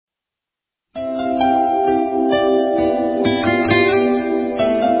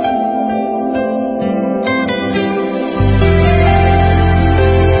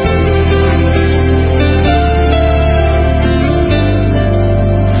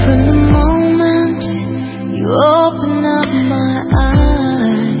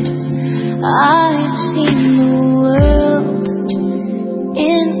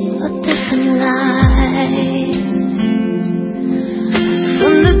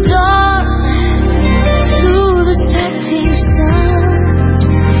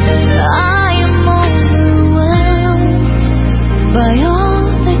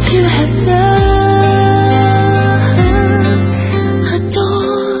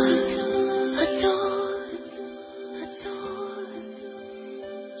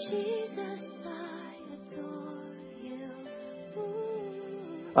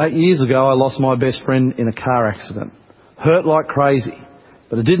8 years ago, I lost my best friend in a car accident. Hurt like crazy.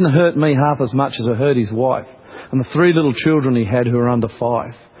 But it didn't hurt me half as much as it hurt his wife and the 3 little children he had who are under 5.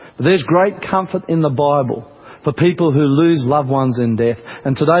 But there's great comfort in the Bible for people who lose loved ones in death.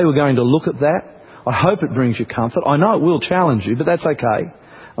 And today we're going to look at that. I hope it brings you comfort. I know it will challenge you, but that's okay.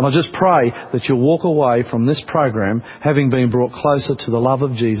 And I just pray that you'll walk away from this program having been brought closer to the love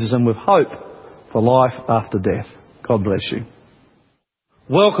of Jesus and with hope for life after death. God bless you.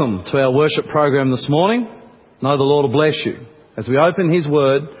 Welcome to our worship program this morning. Know the Lord will bless you as we open His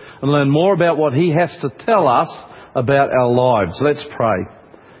Word and learn more about what He has to tell us about our lives. Let's pray.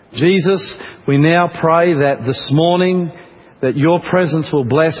 Jesus, we now pray that this morning that Your presence will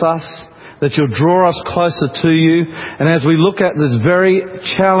bless us, that You'll draw us closer to You. And as we look at this very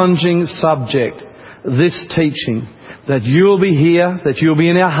challenging subject, this teaching, that You'll be here, that You'll be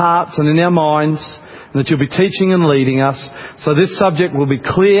in our hearts and in our minds, and that You'll be teaching and leading us, so this subject will be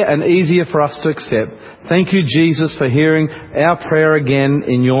clear and easier for us to accept. Thank You, Jesus, for hearing our prayer again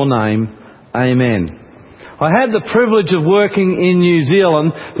in Your name. Amen. I had the privilege of working in New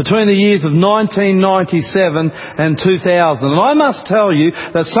Zealand between the years of 1997 and 2000. And I must tell you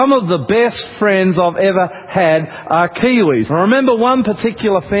that some of the best friends I've ever had are Kiwis. I remember one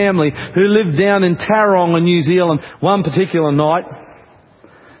particular family who lived down in Tauranga, New Zealand, one particular night.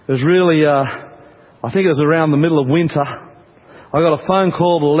 It was really, I think it was around the middle of winter. I got a phone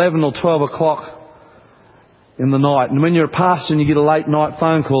call at 11 or 12 o'clock in the night. And when you're a pastor and you get a late night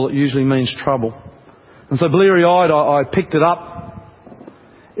phone call, it usually means trouble. And so bleary-eyed, I picked it up.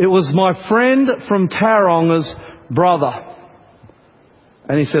 It was my friend from Tauranga's brother.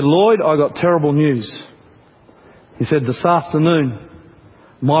 And he said, Lloyd, I got terrible news. He said, this afternoon,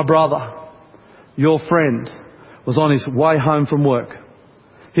 my brother, your friend, was on his way home from work.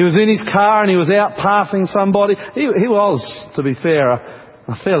 He was in his car and he was out passing somebody. He was, to be fair,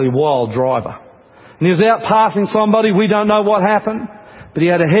 a fairly wild driver. And he was out passing somebody. We don't know what happened. But he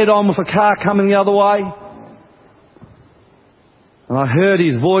had a head-on with a car coming the other way. And I heard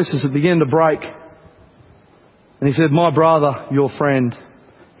his voice as it began to break. And he said, my brother, your friend,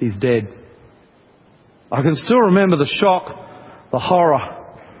 he's dead. I can still remember the shock, the horror,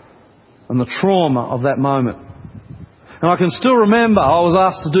 and the trauma of that moment. And I can still remember I was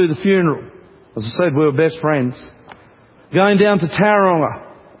asked to do the funeral. As I said, we were best friends. Going down to Tauranga,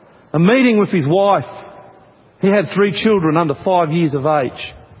 a meeting with his wife. He had 3 children under 5 years of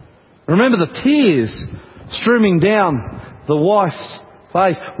age. I remember the tears streaming down the wife's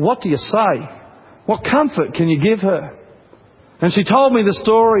face. What do you say? What comfort can you give her? And she told me the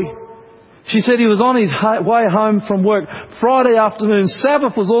story. She said he was on his way home from work. Friday afternoon,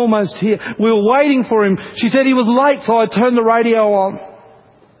 Sabbath was almost here. We were waiting for him. She said he was late, so I turned the radio on.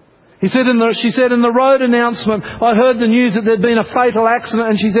 She said in the road announcement, I heard the news that there'd been a fatal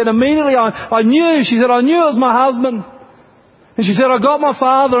accident, and she said immediately I knew it was my husband. And she said, I got my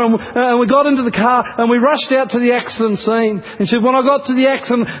father and we got into the car and we rushed out to the accident scene. And she said, when I got to the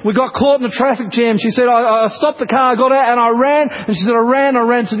accident, we got caught in a traffic jam. She said, I stopped the car, I got out and I ran. And she said, I ran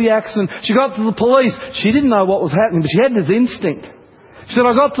to the accident. She got to the police. She didn't know what was happening, but she had this instinct. She said,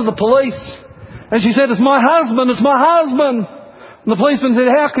 I got to the police. And she said, it's my husband. And the policeman said,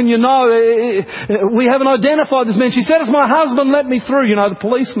 how can you know? We haven't identified this man. She said, it's my husband, let me through. You know, the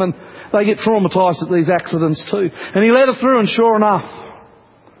policemen, they get traumatised at these accidents too. And he let her through, and sure enough,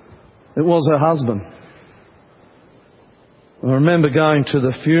 it was her husband. I remember going to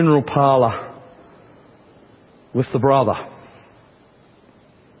the funeral parlour with the brother.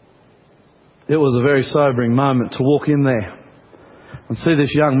 It was a very sobering moment to walk in there and see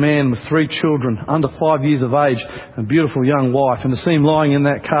this young man with 3 children under 5 years of age, and a beautiful young wife, and to see him lying in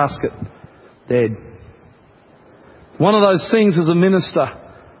that casket, dead. One of those things as a minister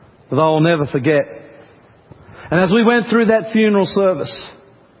that I will never forget. And as we went through that funeral service,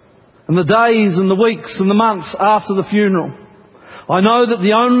 and the days and the weeks and the months after the funeral, I know that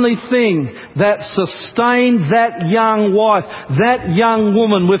the only thing that sustained that young wife, that young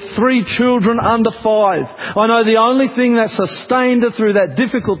woman with 3 children under 5, I know the only thing that sustained her through that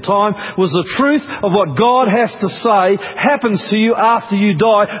difficult time was the truth of what God has to say happens to you after you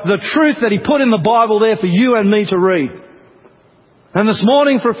die. The truth that He put in the Bible there for you and me to read. And this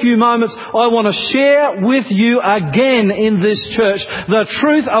morning, for a few moments, I want to share with you again in this church the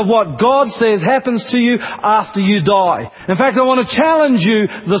truth of what God says happens to you after you die. In fact, I want to challenge you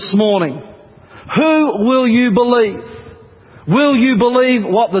this morning. Who will you believe? Will you believe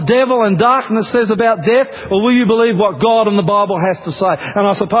what the devil and darkness says about death, or will you believe what God and the Bible has to say? And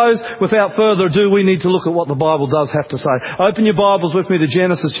I suppose, without further ado, we need to look at what the Bible does have to say. Open your Bibles with me to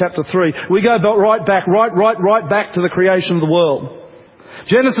Genesis chapter 3. We go right back to the creation of the world.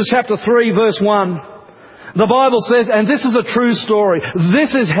 Genesis chapter 3 verse 1. The Bible says, and this is a true story,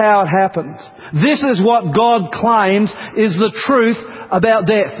 this is how it happened. This is what God claims is the truth about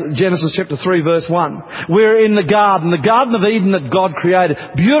death. Genesis chapter 3 verse 1. We're in the Garden of Eden that God created.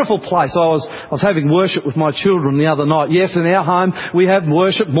 Beautiful place. I was having worship with my children the other night. Yes, in our home we have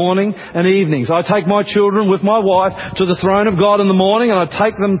worship morning and evenings. I take my children with my wife to the throne of God in the morning, and I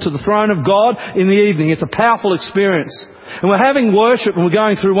take them to the throne of God in the evening. It's a powerful experience. And we're having worship, and we're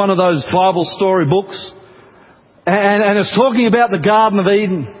going through one of those Bible story books. And it's talking about the Garden of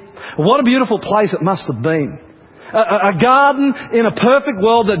Eden. What a beautiful place it must have been. A garden in a perfect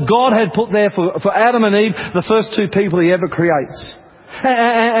world that God had put there for Adam and Eve, the first two people He ever creates.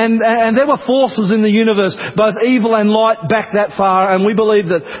 And there were forces in the universe, both evil and light, back that far, and we believe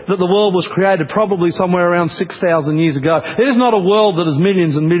that the world was created probably somewhere around 6,000 years ago. It is not a world that is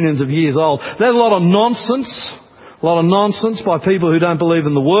millions and millions of years old. There's a lot of nonsense by people who don't believe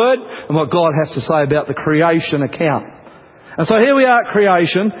in the Word and what God has to say about the creation account. And so here we are at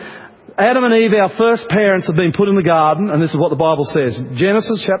creation. Adam and Eve, our first parents, have been put in the garden, and this is what the Bible says.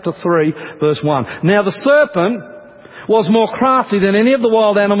 Genesis chapter 3, verse 1. Now the serpent was more crafty than any of the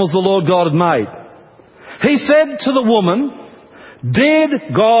wild animals the Lord God had made. He said to the woman,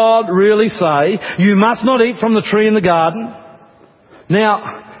 "Did God really say, you must not eat from the tree in the garden?" Now,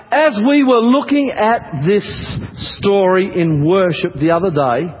 as we were looking at this story in worship the other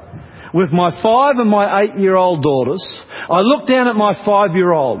day, with my 5 and my 8-year-old daughters, I looked down at my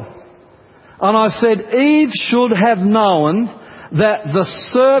 5-year-old and I said, Eve should have known that the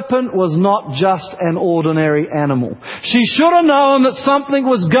serpent was not just an ordinary animal. She should have known that something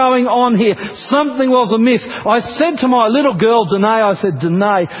was going on here. Something was amiss. I said to my little girl, Danae, I said,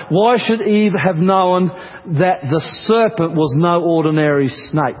 Danae, why should Eve have known that the serpent was no ordinary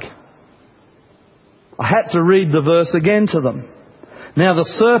snake? I had to read the verse again to them. Now the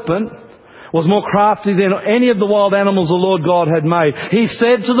serpent was more crafty than any of the wild animals the Lord God had made. He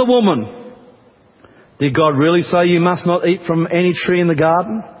said to the woman, "Did God really say you must not eat from any tree in the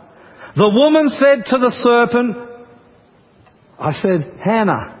garden?" The woman said to the serpent, I said,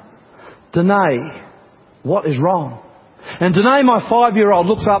 "Hannah, Danae, what is wrong?" And Danae, my 5-year-old,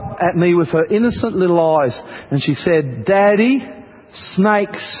 looks up at me with her innocent little eyes and she said, "Daddy,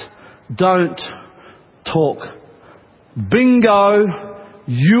 snakes don't talk." Bingo,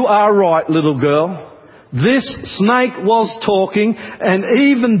 you are right, little girl. This snake was talking, and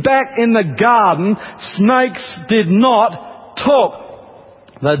even back in the garden, snakes did not talk.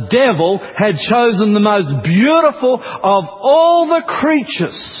 The devil had chosen the most beautiful of all the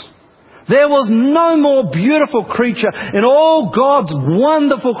creatures. There was no more beautiful creature in all God's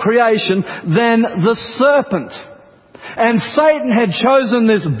wonderful creation than the serpent. And Satan had chosen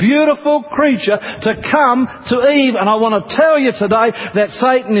this beautiful creature to come to Eve. And I want to tell you today that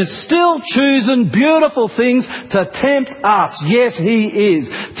Satan is still choosing beautiful things to tempt us. Yes, he is.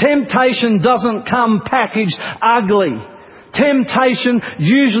 Temptation doesn't come packaged ugly. Temptation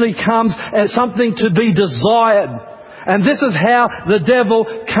usually comes as something to be desired. And this is how the devil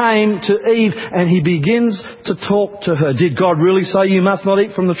came to Eve, and he begins to talk to her. Did God really say you must not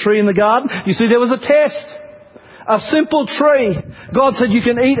eat from the tree in the garden? You see, there was a test. A simple tree. God said you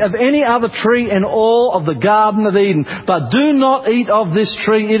can eat of any other tree in all of the Garden of Eden, but do not eat of this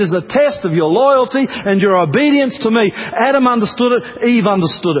tree. It is a test of your loyalty and your obedience to me. Adam understood it. Eve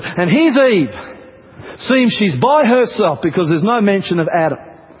understood it. And here's Eve. Seems she's by herself because there's no mention of Adam.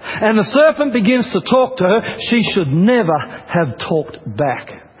 And the serpent begins to talk to her. She should never have talked back.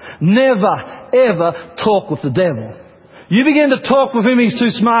 Never, ever talk with the devil. You begin to talk with him, he's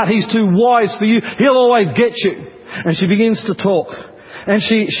too smart, he's too wise for you, he'll always get you. And she begins to talk. And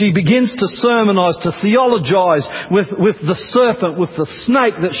she begins to sermonize, to theologize with the serpent, with the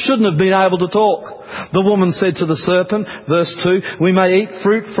snake that shouldn't have been able to talk. The woman said to the serpent, verse 2, "We may eat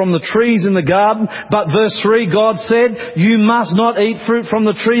fruit from the trees in the garden." But verse 3, God said, "You must not eat fruit from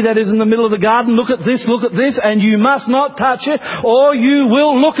the tree that is in the middle of the garden. Look at this, and you must not touch it, or you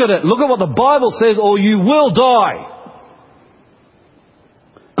will," look at it. Look at what the Bible says, "or you will die."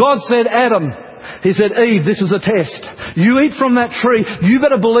 God said, Adam, He said, "Eve, this is a test. You eat from that tree, you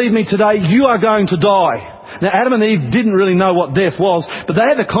better believe me today, you are going to die." Now, Adam and Eve didn't really know what death was, but they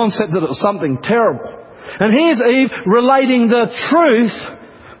had the concept that it was something terrible. And here's Eve relating the truth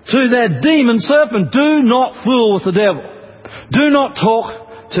to that demon serpent. Do not fool with the devil. Do not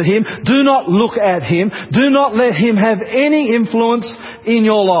talk to him. Do not look at him. Do not let him have any influence in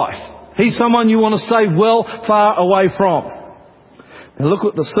your life. He's someone you want to stay well far away from. Now look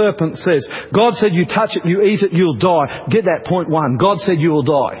what the serpent says. God said you touch it, you eat it, you'll die. Get that point 1. God said you will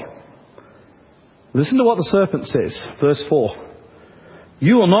die. Listen to what the serpent says. Verse 4.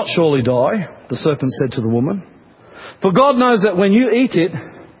 "You will not surely die," the serpent said to the woman. "For God knows that when you eat it,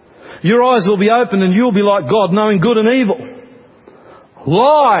 your eyes will be opened and you will be like God, knowing good and evil."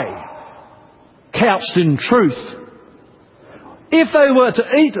 Lie couched in truth. If they were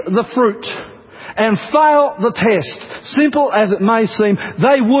to eat the fruit and fail the test, simple as it may seem,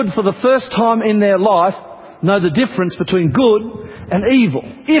 they would for the first time in their life know the difference between good and evil,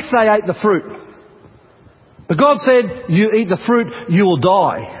 if they ate the fruit. But God said, "You eat the fruit, you will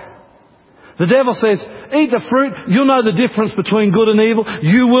die." The devil says, "Eat the fruit, you'll know the difference between good and evil.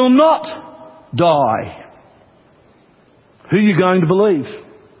 You will not die." Who are you going to believe?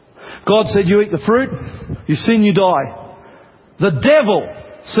 God said, "You eat the fruit, you sin, you die." The devil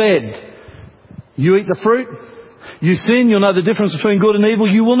said, "You eat the fruit, you sin, you'll know the difference between good and evil,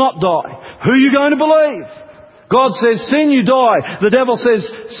 you will not die." Who are you going to believe? God says, "Sin, you die." The devil says,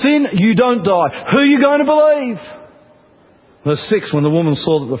 "Sin, you don't die." Who are you going to believe? Verse 6, when the woman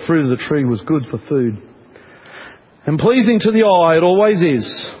saw that the fruit of the tree was good for food, and pleasing to the eye, it always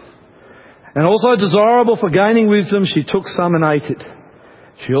is, and also desirable for gaining wisdom, she took some and ate it.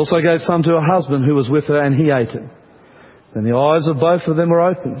 She also gave some to her husband who was with her, and he ate it. Then the eyes of both of them were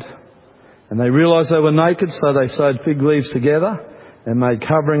opened, and they realized they were naked, so they sewed fig leaves together and made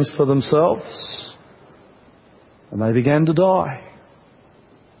coverings for themselves. And they began to die.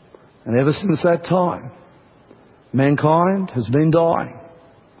 And ever since that time, mankind has been dying.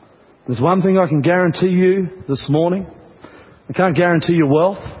 There's one thing I can guarantee you this morning. I can't guarantee you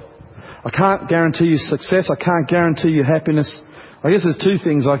wealth. I can't guarantee you success. I can't guarantee you happiness. I guess there's two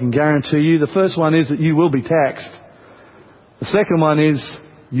things I can guarantee you. The first one is that you will be taxed. The second one is,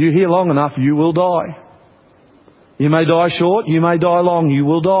 you here long enough, you will die. You may die short, you may die long, you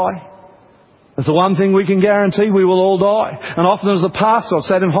will die. That's the one thing we can guarantee, we will all die. And often as a pastor, I've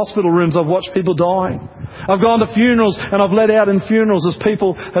sat in hospital rooms, I've watched people dying. I've gone to funerals and I've led out in funerals as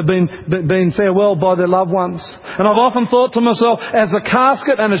people have been farewelled by their loved ones. And I've often thought to myself, as the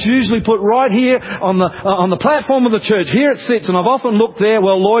casket, and it's usually put right here on the platform of the church, here it sits, and I've often looked there,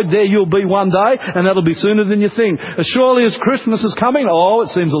 well, Lloyd, there you'll be one day, and that'll be sooner than you think. As surely as Christmas is coming, oh, it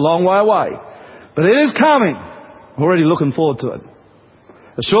seems a long way away. But it is coming. Already looking forward to it.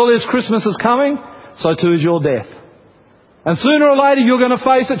 As surely as Christmas is coming, so too is your death. And sooner or later you're going to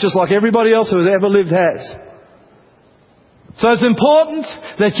face it just like everybody else who has ever lived has. So it's important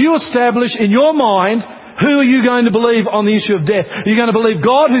that you establish in your mind, who are you going to believe on the issue of death? Are you going to believe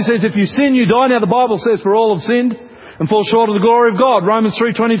God, who says if you sin you die? Now the Bible says for all have sinned and fall short of the glory of God. Romans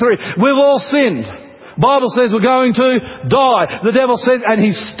 3:23. We've all sinned. The Bible says we're going to die. The devil says, and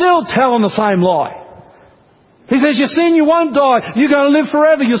he's still telling the same lie. He says, you sin, you won't die. You're going to live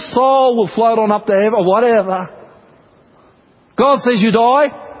forever. Your soul will float on up to heaven or whatever. God says you die.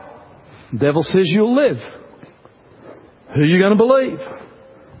 The devil says you'll live. Who are you going to believe?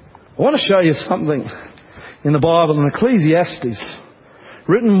 I want to show you something in the Bible, in Ecclesiastes,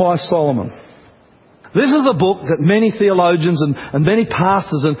 written by Solomon. This is a book that many theologians and many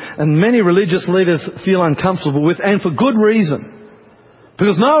pastors and many religious leaders feel uncomfortable with, and for good reason.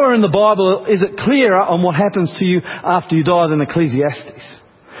 Because nowhere in the Bible is it clearer on what happens to you after you die than Ecclesiastes.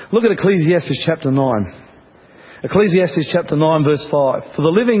 Look at Ecclesiastes chapter 9. Ecclesiastes chapter 9 verse 5. For the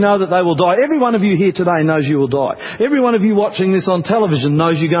living know that they will die. Every one of you here today knows you will die. Every one of you watching this on television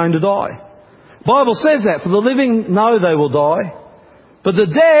knows you're going to die. The Bible says that. For the living know they will die. But the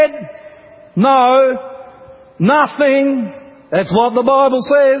dead know nothing. That's what the Bible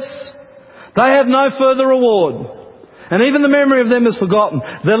says. They have no further reward. And even the memory of them is forgotten.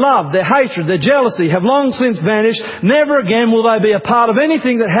 Their love, their hatred, their jealousy have long since vanished. Never again will they be a part of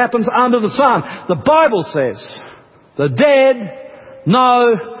anything that happens under the sun. The Bible says, the dead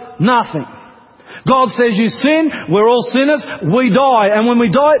know nothing. God says you sin, we're all sinners, we die. And when we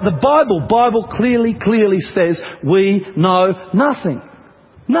die, the Bible clearly says we know nothing.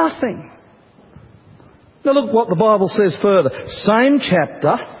 Nothing. Now look what the Bible says further. Same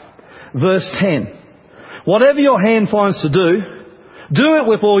chapter, verse 10. Whatever your hand finds to do it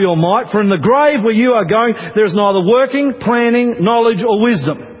with all your might, for in the grave where you are going, there is neither working, planning, knowledge or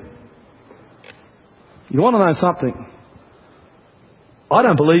wisdom. You want to know something? I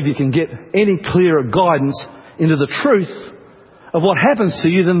don't believe you can get any clearer guidance into the truth of what happens to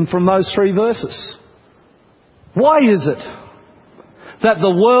you than from those three verses. Why is it that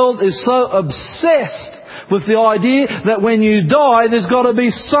the world is so obsessed with the idea that when you die, there's got to be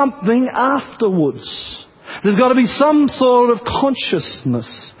something afterwards? There's got to be some sort of consciousness.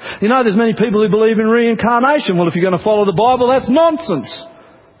 You know, there's many people who believe in reincarnation. Well, if you're going to follow the Bible, that's nonsense.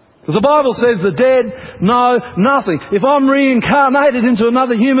 Because the Bible says the dead know nothing. If I'm reincarnated into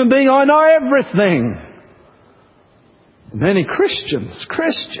another human being, I know everything. Many Christians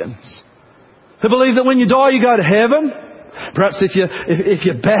who believe that when you die you go to heaven. Perhaps if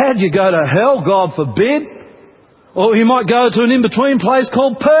you're bad you go to hell, God forbid. Or you might go to an in-between place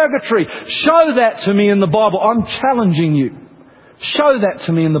called purgatory. Show that to me in the Bible. I'm challenging you. Show that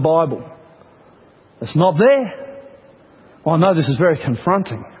to me in the Bible. It's not there. Well, I know this is very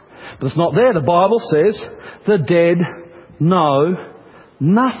confronting, but it's not there. The Bible says the dead know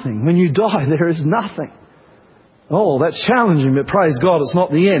nothing. When you die, there is nothing. Oh, that's challenging, but praise God, it's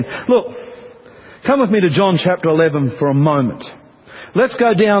not the end. Look, come with me to John chapter 11 for a moment. Let's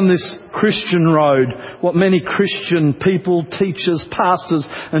go down this Christian road, what many Christian people, teachers, pastors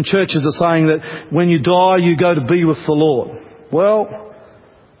and churches are saying, that when you die you go to be with the Lord. Well,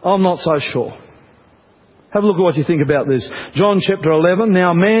 I'm not so sure. Have a look at what you think about this. John chapter 11.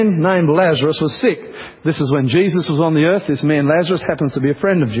 Now a man named Lazarus was sick. This is when Jesus was on the earth. This man Lazarus happens to be a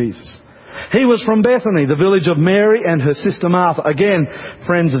friend of Jesus. He was from Bethany, the village of Mary and her sister Martha. Again,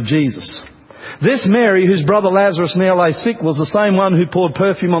 friends of Jesus. This Mary, whose brother Lazarus now lay sick, was the same one who poured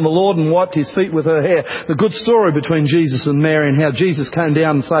perfume on the Lord and wiped his feet with her hair. The good story between Jesus and Mary and how Jesus came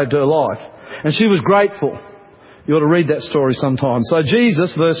down and saved her life. And she was grateful. You ought to read that story sometime. So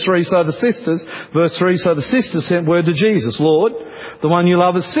Jesus, verse 3, so the sisters sent word to Jesus, Lord, the one you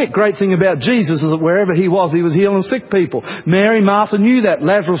love is sick. Great thing about Jesus is that wherever he was healing sick people. Mary, Martha knew that.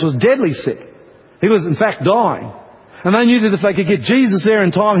 Lazarus was deadly sick. He was in fact dying. And they knew that if they could get Jesus there in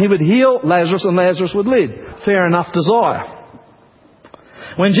time, he would heal Lazarus and Lazarus would live. Fair enough desire.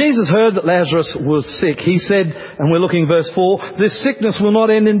 When Jesus heard that Lazarus was sick, he said, and we're looking verse 4, this sickness will not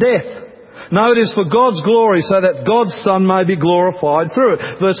end in death. No, it is for God's glory, so that God's Son may be glorified through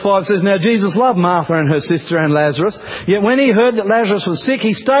it. Verse 5 says, now Jesus loved Martha and her sister and Lazarus. Yet when he heard that Lazarus was sick,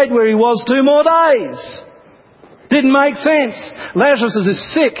 he stayed where he was 2 more days. Didn't make sense. Lazarus is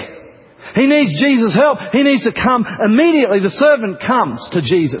sick. He needs Jesus' help. He needs to come immediately. The servant comes to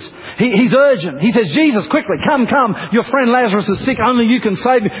Jesus. He's urgent. He says, Jesus, quickly, come. Your friend Lazarus is sick. Only you can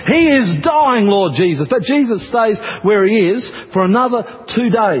save him. He is dying, Lord Jesus. But Jesus stays where he is for another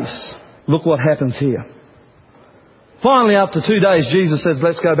 2 days. Look what happens here. Finally, after 2 days, Jesus says,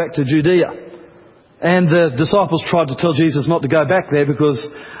 let's go back to Judea. And the disciples tried to tell Jesus not to go back there because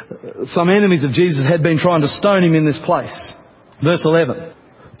some enemies of Jesus had been trying to stone him in this place. Verse 11.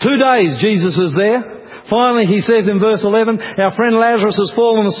 2 days Jesus is there. Finally, he says in verse 11, our friend Lazarus has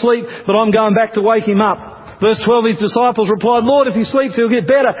fallen asleep, but I'm going back to wake him up. Verse 12, his disciples replied, Lord, if he sleeps, he'll get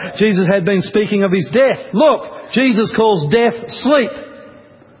better. Jesus had been speaking of his death. Look, Jesus calls death sleep.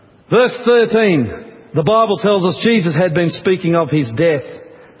 Verse 13, the Bible tells us Jesus had been speaking of his death,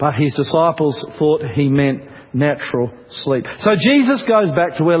 but his disciples thought he meant natural sleep. So Jesus goes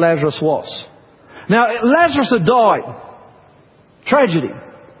back to where Lazarus was. Now, Lazarus had died. Tragedy.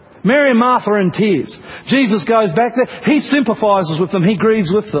 Mary and Martha are in tears. Jesus goes back there. He sympathises with them. He grieves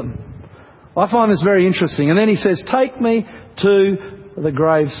with them. I find this very interesting. And then he says, take me to the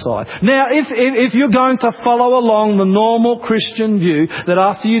graveside. Now, if you're going to follow along the normal Christian view that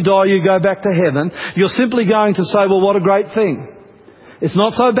after you die you go back to heaven, you're simply going to say, well, what a great thing. It's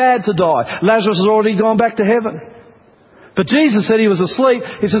not so bad to die. Lazarus has already gone back to heaven. But Jesus said he was asleep.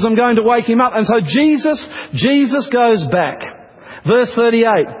 He says, I'm going to wake him up. And so Jesus goes back. Verse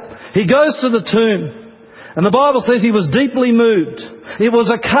 38. He goes to the tomb. And the Bible says he was deeply moved. It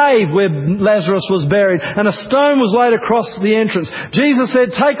was a cave where Lazarus was buried, and a stone was laid across the entrance. Jesus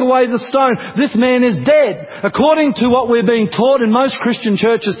said, take away the stone. This man is dead. According to what we're being taught in most Christian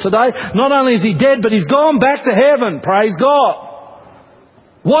churches today, not only is he dead, but he's gone back to heaven. Praise God.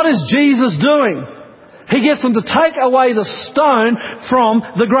 What is Jesus doing? He gets them to take away the stone from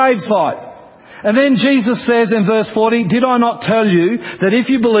the gravesite. And then Jesus says in verse 40, did I not tell you that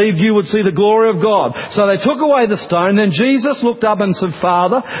if you believed you would see the glory of God? So they took away the stone. Then Jesus looked up and said,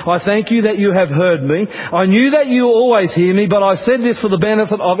 Father, I thank you that you have heard me. I knew that you always hear me, but I said this for the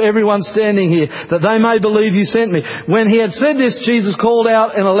benefit of everyone standing here, that they may believe you sent me. When he had said this, Jesus called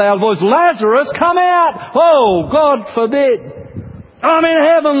out in a loud voice, Lazarus, come out! Oh, God forbid! I'm in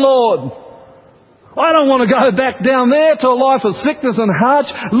heaven, Lord! I don't want to go back down there to a life of sickness and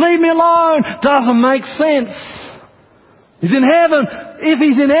hardship. Leave me alone. Doesn't make sense. He's in heaven. If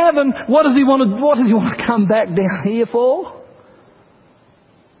he's in heaven, what does he want to come back down here for?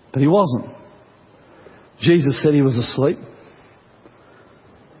 But he wasn't. Jesus said he was asleep.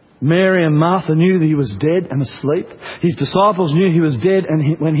 Mary and Martha knew that he was dead and asleep. His disciples knew he was dead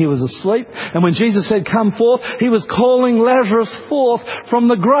when he was asleep. And when Jesus said, come forth, he was calling Lazarus forth from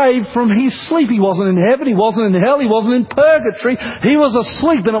the grave from his sleep. He wasn't in heaven, he wasn't in hell, he wasn't in purgatory. He was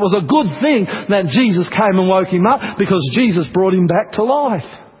asleep, and it was a good thing that Jesus came and woke him up, because Jesus brought him back to life.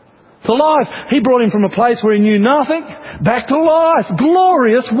 To life. He brought him from a place where he knew nothing back to life.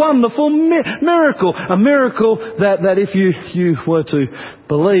 Glorious, wonderful miracle. A miracle that if you were to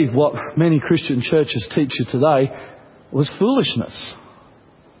believe what many Christian churches teach you today, was foolishness.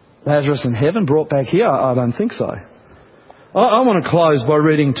 Lazarus in heaven brought back here? I don't think so. I want to close by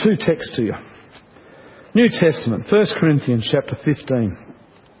reading two texts to you. New Testament, 1 Corinthians chapter 15.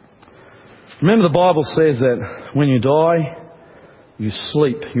 Remember, the Bible says that when you die, you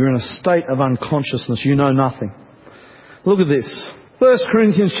sleep. You're in a state of unconsciousness. You know nothing. Look at this. 1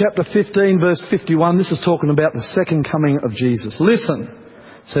 Corinthians chapter 15, verse 51. This is talking about the second coming of Jesus. Listen,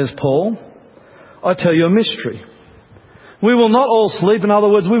 says Paul, I tell you a mystery. We will not all sleep. In other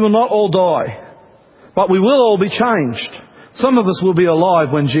words, we will not all die. But we will all be changed. Some of us will be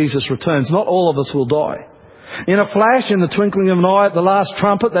alive when Jesus returns. Not all of us will die. In a flash, in the twinkling of an eye, at the last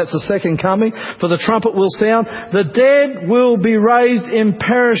trumpet, that's the second coming, for the trumpet will sound, the dead will be raised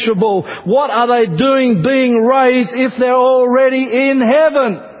imperishable. What are they doing being raised if they're already in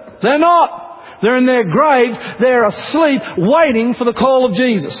heaven? They're not. They're in their graves. They're asleep, waiting for the call of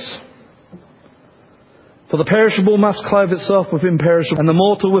Jesus. For the perishable must clothe itself with imperishable, and the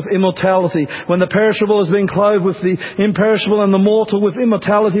mortal with immortality. When the perishable has been clothed with the imperishable and the mortal with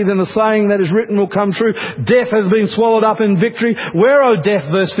immortality, then the saying that is written will come true. Death has been swallowed up in victory. Where, O death,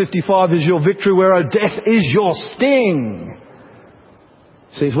 verse 55, is your victory? Where, O death, is your sting?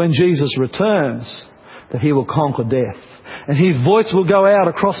 See, it's when Jesus returns that He will conquer death. And His voice will go out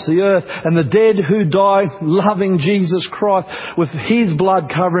across the earth, and the dead who die loving Jesus Christ with His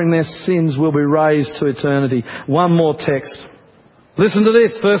blood covering their sins will be raised to eternity. One more text. Listen to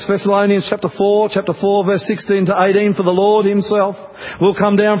this, 1 Thessalonians chapter 4 verse 16 to 18. For the Lord Himself will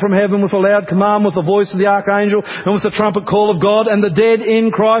come down from heaven with a loud command, with the voice of the archangel, and with the trumpet call of God, and the dead in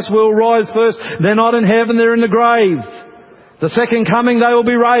Christ will rise first. They're not in heaven, they're in the grave. The second coming, they will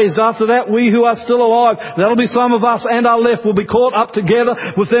be raised. After that, we who are still alive, that'll be some of us and are left, will be caught up together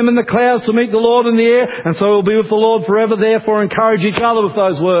with them in the clouds to meet the Lord in the air, and so we'll be with the Lord forever. Therefore, encourage each other with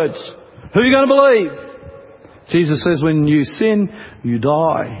those words. Who are you going to believe? Jesus says when you sin, you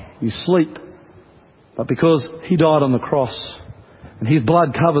die, you sleep. But because He died on the cross, and His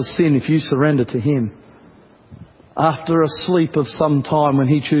blood covers sin if you surrender to Him, after a sleep of some time, when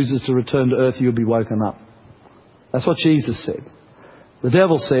He chooses to return to earth, you'll be woken up. That's what Jesus said. The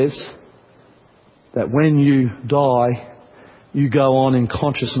devil says that when you die, you go on in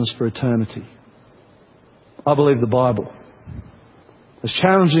consciousness for eternity. I believe the Bible. As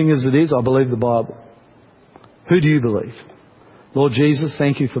challenging as it is, I believe the Bible. Who do you believe? Lord Jesus,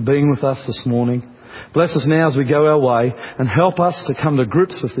 thank You for being with us this morning. Bless us now as we go our way, and help us to come to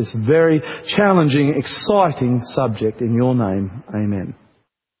grips with this very challenging, exciting subject in Your name. Amen.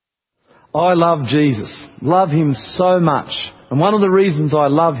 I love Jesus. Love Him so much. And one of the reasons I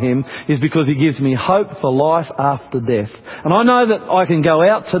love Him is because He gives me hope for life after death. And I know that I can go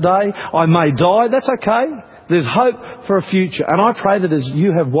out today. I may die. That's okay. There's hope for a future. And I pray that as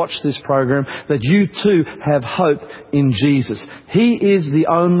you have watched this program, that you too have hope in Jesus. He is the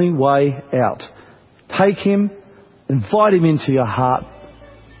only way out. Take Him, invite Him into your heart,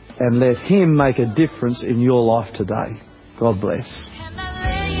 and let Him make a difference in your life today. God bless.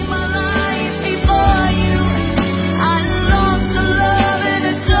 For you.